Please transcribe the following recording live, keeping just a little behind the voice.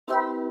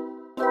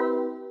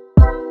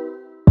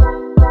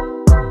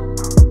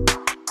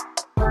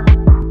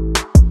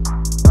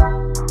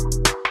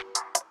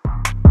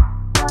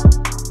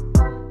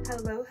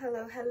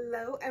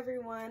Hello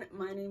everyone,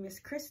 my name is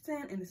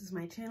Khristin and this is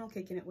my channel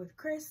Kicking It with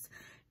Chris,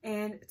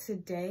 and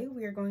today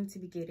we are going to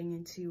be getting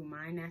into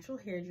my natural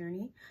hair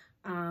journey.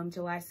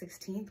 July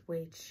 16th,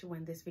 which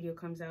when this video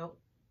comes out,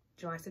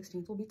 July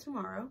 16th will be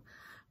tomorrow.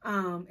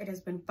 It has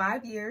been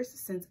 5 years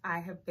since I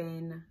have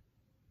been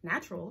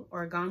natural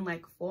or gone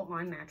like full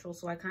on natural,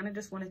 so I kind of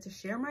just wanted to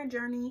share my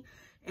journey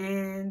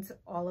and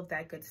all of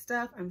that good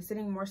stuff. I'm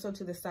sitting more so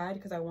to the side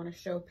because I want to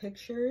show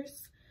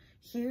pictures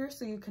here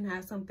so you can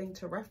have something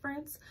to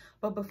reference.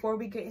 But before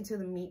we get into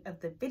the meat of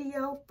the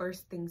video,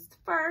 first things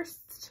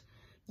first,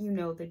 you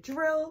know the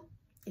drill.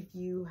 If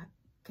you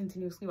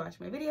continuously watch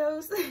my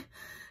videos,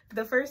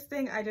 the first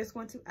thing I just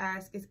want to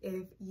ask is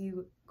if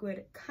you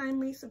would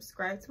kindly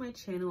subscribe to my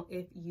channel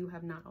if you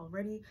have not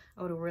already.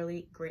 I would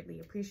really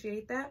greatly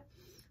appreciate that.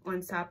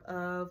 On top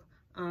of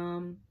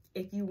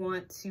if you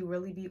want to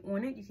really be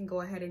on it, you can go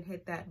ahead and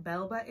hit that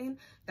bell button.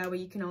 That way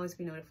you can always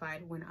be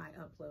notified when I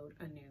upload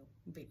a new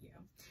video.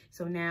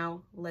 So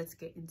now let's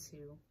get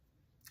into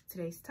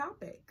today's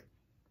topic.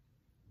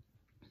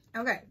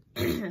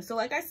 Okay, so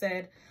like I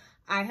said,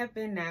 I have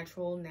been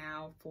natural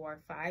now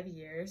for 5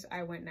 years.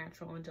 I went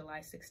natural on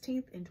July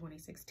 16th in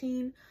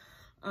 2016.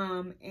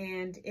 And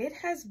it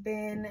has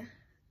been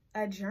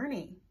a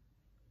journey.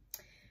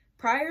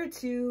 Prior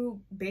to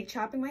big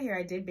chopping my hair,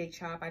 I did big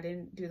chop. I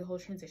didn't do the whole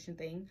transition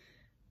thing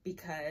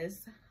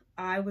because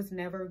I was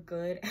never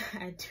good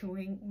at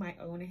doing my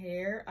own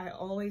hair. I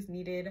always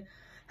needed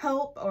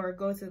help or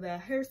go to the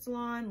hair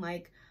salon.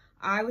 Like,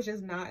 I was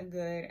just not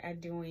good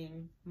at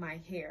doing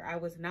my hair. I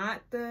was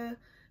not the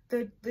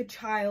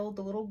child,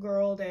 the little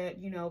girl that,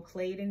 you know,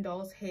 played in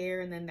doll's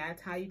hair, and then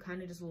that's how you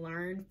kind of just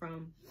learned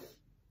from,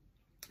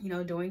 you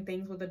know, doing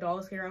things with the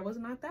doll's hair. I was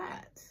not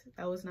that.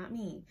 That was not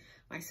me.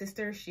 My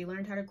sister, she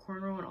learned how to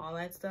cornrow and all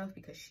that stuff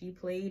because she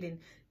played and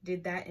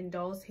did that in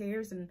doll's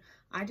hairs, and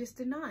I just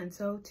did not. And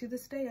so to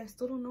this day, I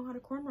still don't know how to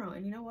cornrow.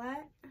 And you know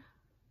what?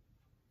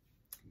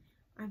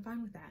 I'm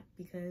fine with that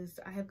because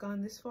I have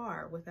gone this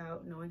far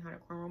without knowing how to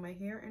cornrow my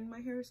hair, and my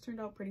hair has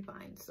turned out pretty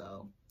fine,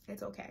 so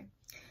it's okay.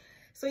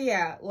 So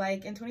yeah,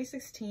 like in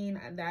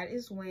 2016, that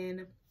is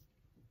when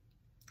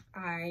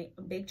I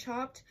big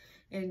chopped.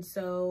 And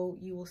so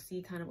you will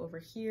see kind of over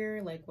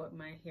here, like what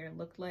my hair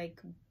looked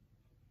like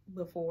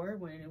before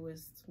when it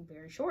was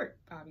very short,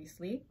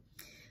 obviously.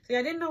 So yeah,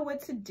 I didn't know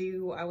what to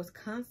do. I was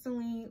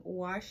constantly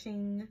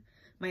washing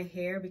my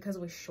hair because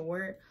it was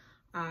short.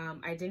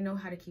 I didn't know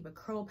how to keep a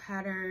curl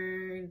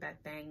pattern.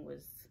 That thing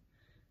was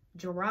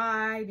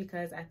dry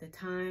because at the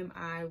time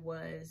I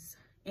was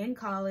in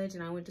college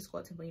and I went to school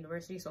at Hampton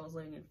University, so I was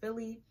living in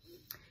Philly.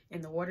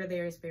 And the water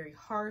there is very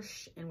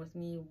harsh, and with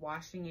me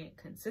washing it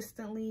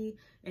consistently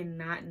and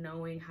not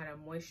knowing how to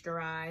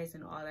moisturize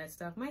and all that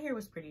stuff, my hair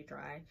was pretty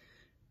dry.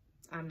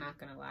 I'm not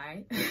gonna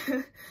lie.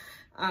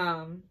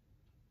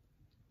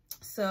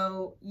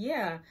 So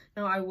yeah,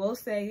 no, I will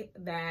say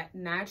that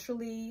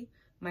naturally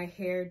my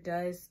hair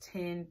does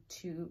tend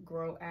to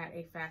grow at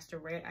a faster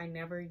rate. I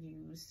never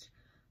used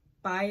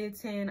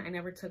biotin. I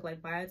never took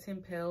like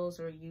biotin pills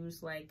or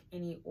used like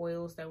any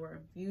oils that were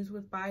infused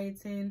with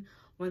biotin.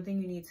 One thing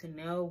you need to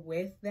know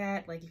with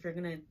that, like if you're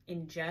gonna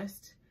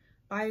ingest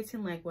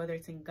biotin, like whether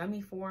it's in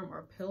gummy form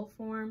or pill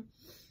form,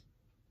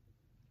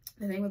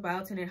 the thing with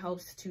biotin, it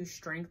helps to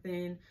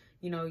strengthen,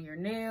 you know, your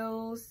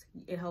nails.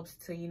 It helps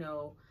to, you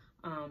know,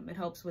 it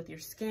helps with your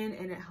skin,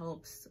 and it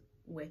helps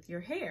with your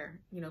hair.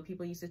 You know,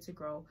 people use it to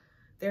grow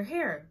their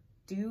hair.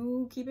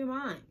 Do keep in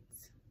mind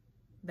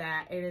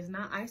that it is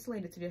not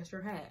isolated to just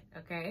your head,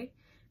 okay?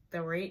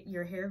 The rate,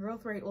 your hair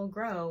growth rate will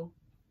grow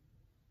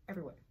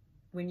everywhere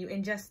when you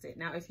ingest it.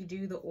 Now, if you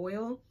do the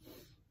oil,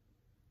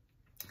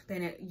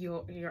 then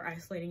you're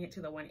isolating it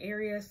to the one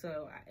area.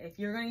 So if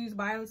you're going to use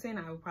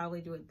biotin, I would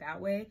probably do it that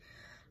way.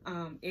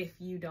 If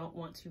you don't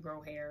want to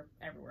grow hair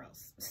everywhere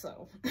else,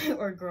 so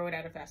or grow it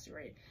at a faster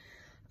rate.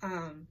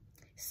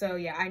 So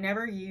yeah, I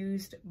never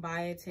used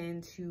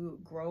biotin to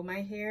grow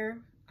my hair.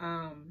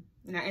 Now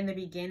in the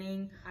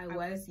beginning, I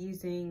was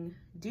using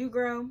Do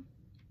Grow,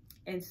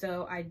 and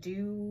so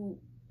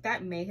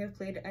that may have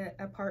played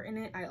a part in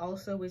it. I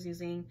also was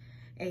using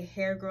a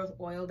hair growth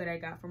oil that I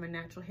got from a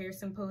natural hair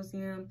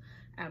symposium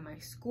at my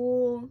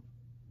school.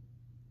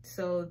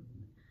 So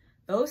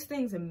those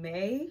things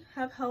may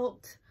have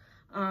helped.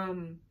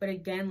 But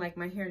again, like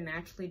my hair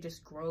naturally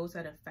just grows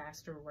at a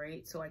faster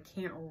rate. So I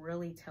can't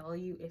really tell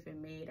you if it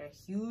made a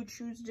huge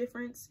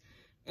difference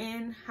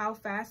in how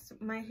fast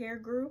my hair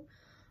grew.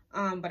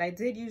 But I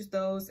did use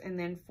those. And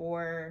then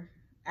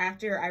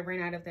after I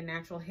ran out of the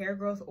natural hair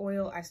growth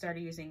oil, I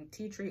started using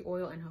tea tree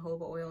oil and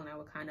jojoba oil, and I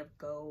would kind of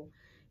go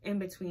in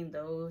between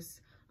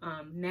those.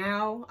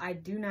 Now I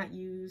do not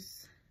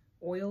use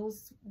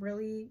oils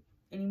really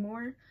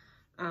anymore.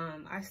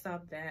 I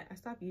stopped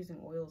using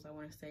oils, I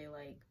want to say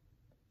like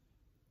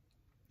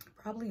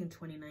probably in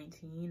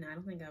 2019. I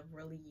don't think I've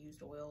really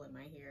used oil in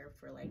my hair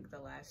for like the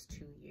last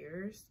 2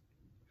 years.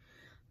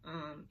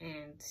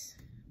 And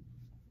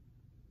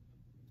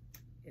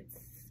it's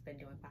been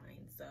doing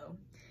fine. So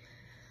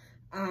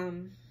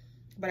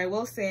But I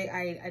will say,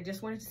 I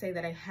just wanted to say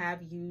that I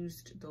have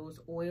used those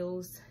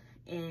oils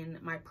in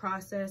my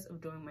process of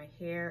doing my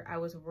hair. I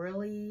was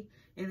really,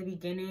 in the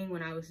beginning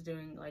when I was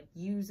doing like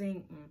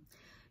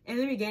in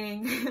the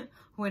beginning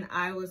when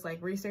I was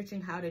like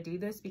researching how to do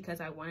this,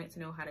 because I wanted to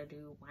know how to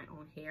do my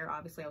own hair.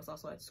 Obviously I was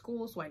also at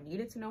school, so I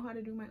needed to know how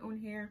to do my own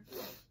hair.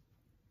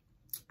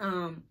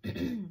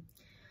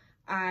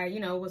 I, you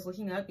know, was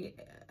looking up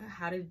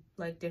how to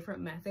like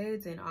different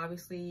methods, and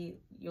obviously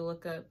you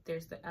look up,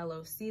 there's the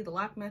LOC, the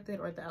lock method,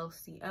 or the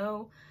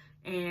LCO.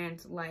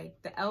 And like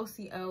the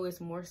LCO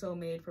is more so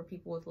made for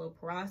people with low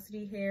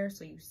porosity hair,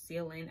 so you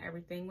seal in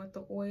everything with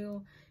the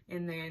oil.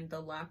 And then the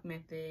lock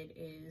method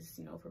is,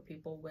 you know, for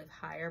people with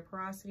higher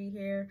porosity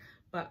hair.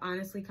 But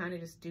honestly, kind of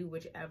just do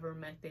whichever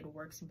method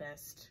works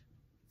best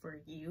for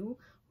you,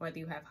 whether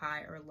you have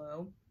high or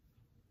low.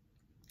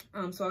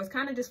 So I was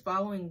kind of just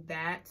following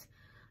that,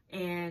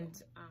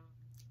 and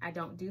I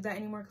don't do that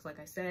anymore because, like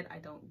I said, I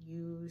don't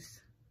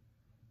use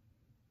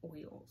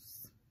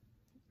oils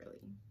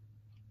really.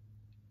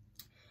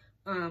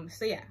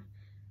 So yeah.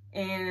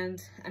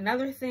 And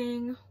another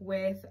thing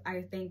with,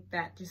 I think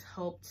that just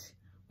helped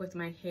with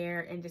my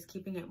hair and just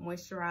keeping it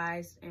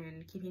moisturized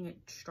and keeping it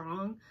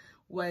strong,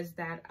 was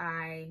that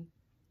I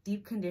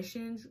deep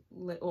conditioned.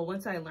 Well,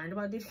 once I learned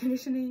about deep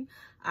conditioning,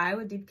 I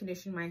would deep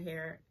condition my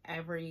hair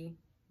every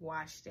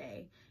wash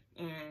day.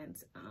 And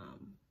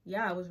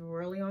yeah, I was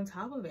really on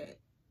top of it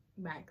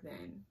back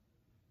then.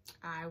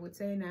 I would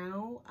say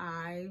now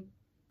I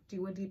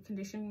do a deep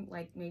condition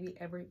like maybe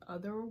every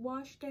other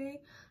wash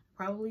day.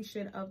 Probably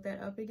should up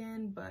that up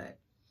again, but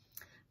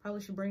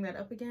probably should bring that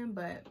up again,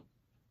 but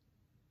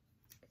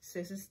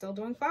sis is still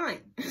doing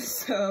fine.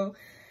 So,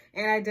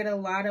 and I did a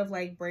lot of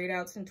like braid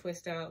outs and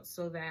twist outs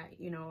so that,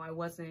 you know, I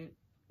wasn't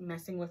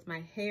messing with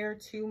my hair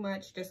too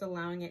much, just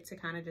allowing it to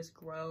kind of just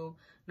grow,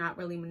 not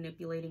really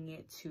manipulating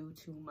it too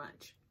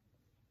much.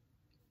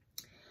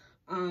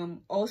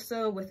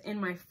 Also within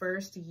my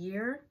first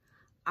year,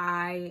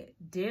 I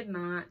did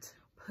not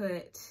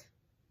put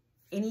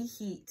any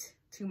heat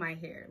to my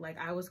hair. Like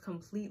I was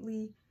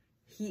completely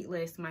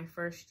heatless my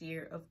first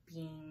year of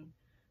being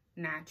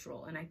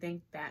natural, and I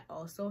think that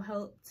also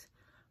helped.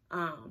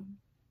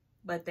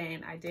 But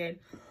then I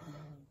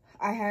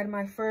had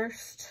my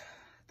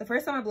the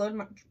first time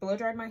I blow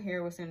dried my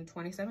hair was in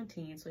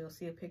 2017, so you'll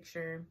see a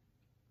picture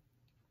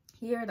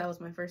here. That was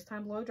my first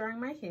time blow drying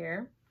my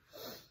hair.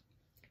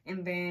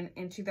 And then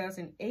in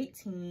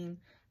 2018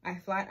 I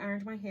flat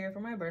ironed my hair for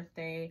my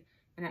birthday,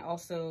 and I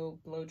also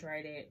blow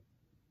dried it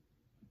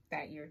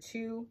that year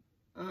too.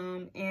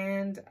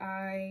 And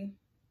I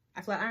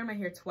flat ironed my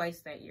hair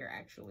twice that year,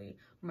 actually,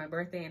 for my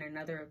birthday and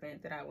another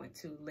event that I went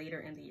to later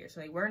in the year.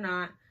 So they were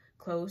not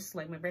close.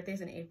 Like my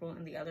birthday's in April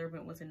and the other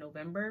event was in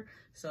November,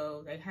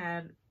 so they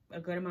had a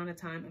good amount of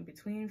time in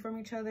between from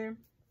each other.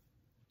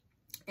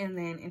 And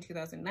then in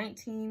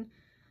 2019,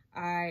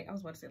 I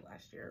was about to say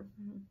last year,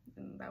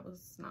 and that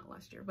was not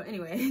last year, but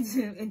anyway,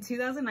 in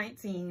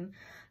 2019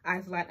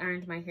 I flat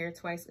ironed my hair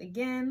twice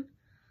again.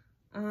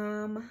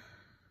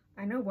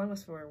 I know one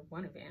was for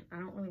one event. I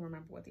don't really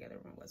remember what the other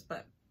one was,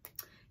 but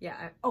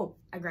yeah.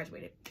 I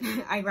graduated.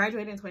 I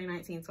graduated in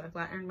 2019, so I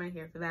flat ironed my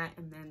hair for that.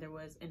 And then there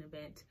was an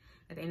event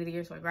at the end of the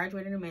year, so I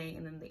graduated in May,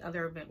 and then the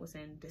other event was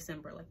in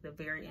December, like the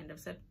very end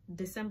of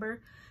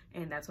December,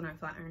 and that's when I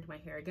flat ironed my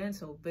hair again.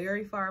 So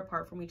very far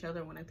apart from each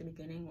other, one at the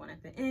beginning, one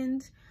at the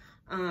end.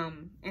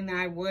 And then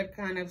I would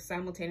kind of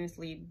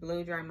simultaneously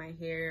blow dry my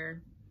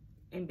hair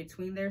in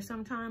between there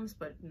sometimes,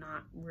 but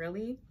not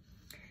really.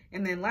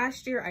 And then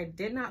last year, I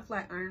did not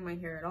flat iron my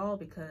hair at all,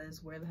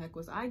 because where the heck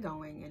was I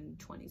going in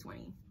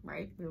 2020,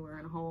 right? We were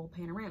in a whole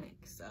panoramic,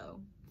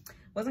 so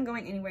wasn't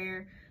going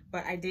anywhere.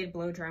 But I did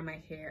blow dry my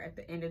hair at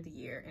the end of the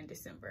year in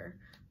December.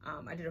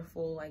 I did a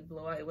full like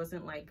blowout. It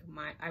wasn't like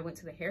I went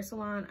to the hair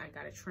salon, I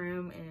got a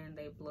trim, and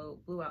they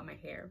blew out my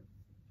hair.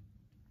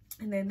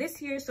 And then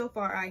this year so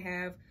far, I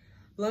have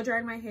blow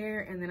dried my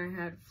hair, and then I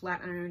had flat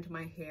ironed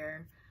my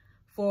hair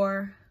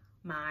for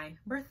my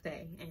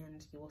birthday,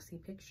 and you will see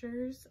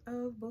pictures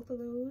of both of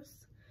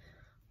those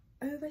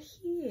over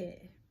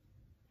here.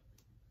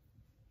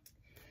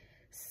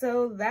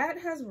 So that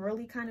has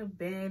really kind of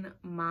been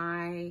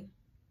my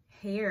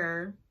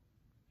hair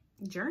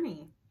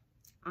journey,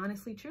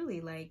 honestly,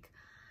 truly. Like,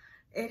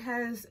 it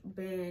has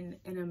been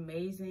an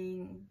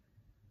amazing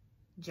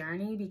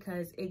journey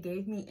because it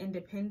gave me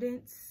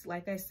independence.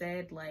 Like I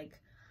said, like,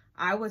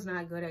 I was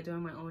not good at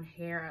doing my own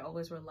hair. I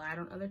always relied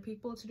on other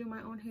people to do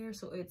my own hair.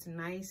 So it's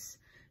nice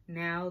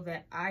now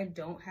that I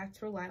don't have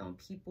to rely on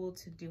people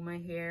to do my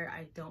hair.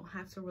 I don't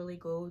have to really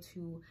go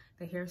to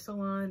the hair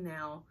salon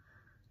now.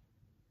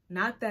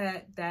 Not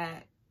that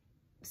that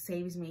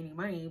saves me any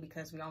money,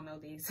 because we all know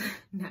these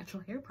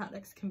natural hair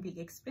products can be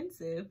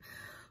expensive,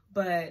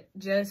 but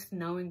just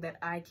knowing that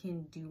I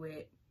can do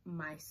it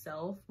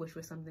myself, which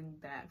was something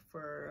that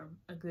for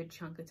a good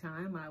chunk of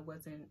time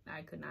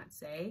I could not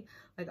say.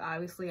 Like,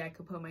 obviously I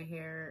could put my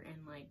hair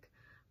in like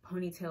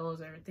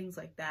ponytails or things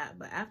like that.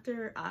 But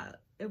after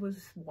it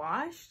was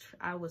washed,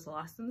 I was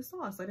lost in the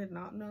sauce. I did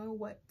not know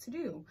what to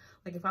do.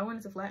 Like if I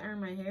wanted to flat iron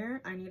my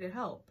hair, I needed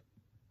help.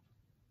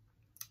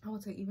 I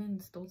would say even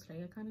still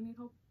today, I kind of need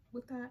help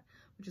with that,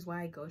 which is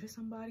why I go to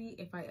somebody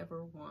if I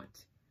ever want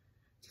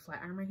to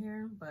flat iron my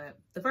hair. But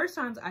the first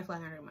times I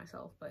flat ironed it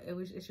myself, but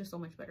it's just so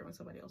much better when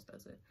somebody else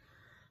does it.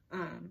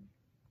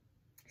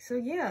 So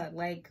yeah,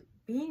 like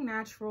being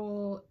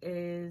natural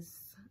is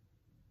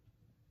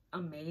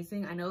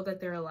amazing. I know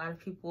that there are a lot of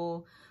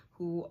people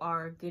who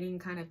are getting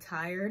kind of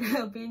tired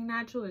of being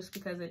natural just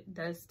because it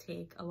does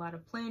take a lot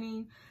of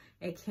planning.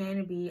 It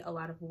can be a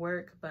lot of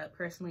work, but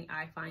personally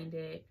I find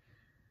it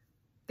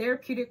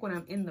therapeutic when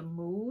I'm in the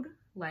mood.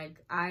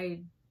 Like I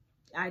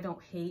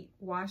don't hate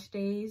wash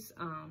days.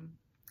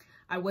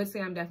 I would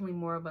say I'm definitely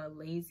more of a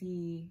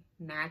lazy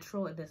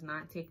natural. It does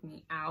not take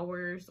me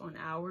hours on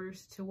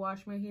hours to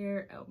wash my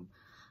hair.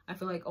 I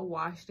feel like a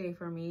wash day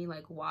for me,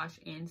 like wash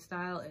in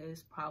style,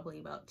 is probably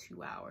about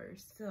 2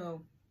 hours.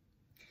 So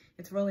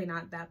it's really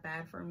not that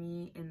bad for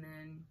me. And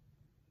then,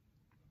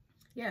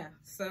 yeah,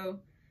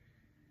 so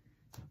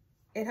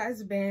it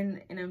has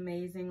been an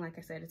amazing, like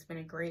I said, it's been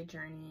a great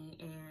journey,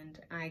 and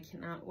I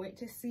cannot wait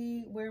to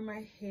see where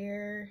my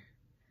hair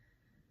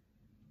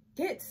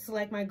gets.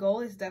 Like my goal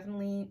is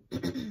definitely,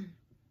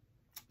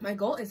 my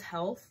goal is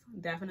health.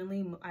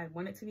 Definitely, I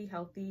want it to be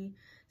healthy.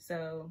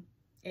 So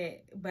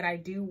but I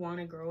do want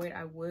to grow it.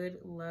 I would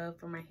love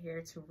for my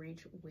hair to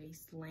reach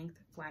waist length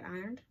flat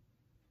ironed,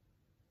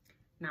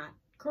 not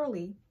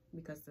curly,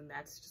 because then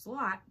that's just a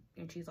lot,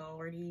 and she's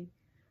already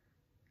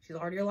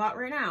a lot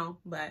right now.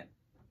 But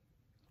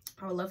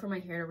I would love for my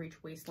hair to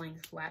reach waist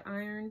length flat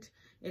ironed.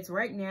 It's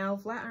right now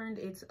flat ironed.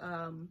 It's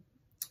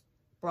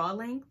bra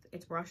length.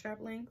 It's bra strap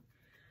length.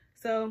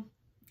 So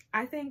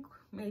I think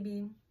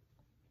maybe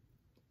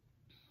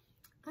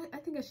I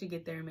think I should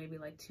get there in maybe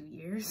like 2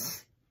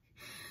 years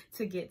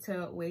to get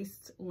to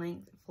waist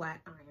length flat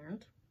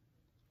ironed.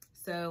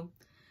 So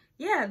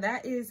yeah,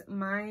 that is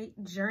my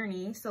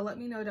journey. So let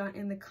me know down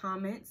in the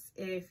comments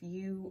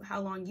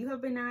how long you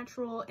have been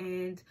natural,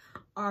 and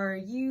are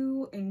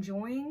you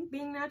enjoying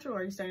being natural, or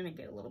are you starting to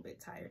get a little bit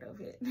tired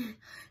of it?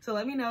 So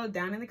let me know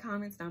down in the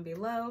comments down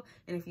below.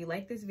 And if you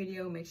like this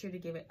video, make sure to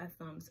give it a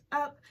thumbs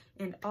up,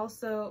 and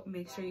also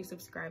make sure you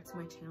subscribe to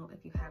my channel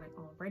if you haven't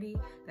already.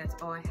 That's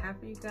all I have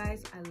for you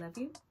guys. I love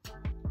you.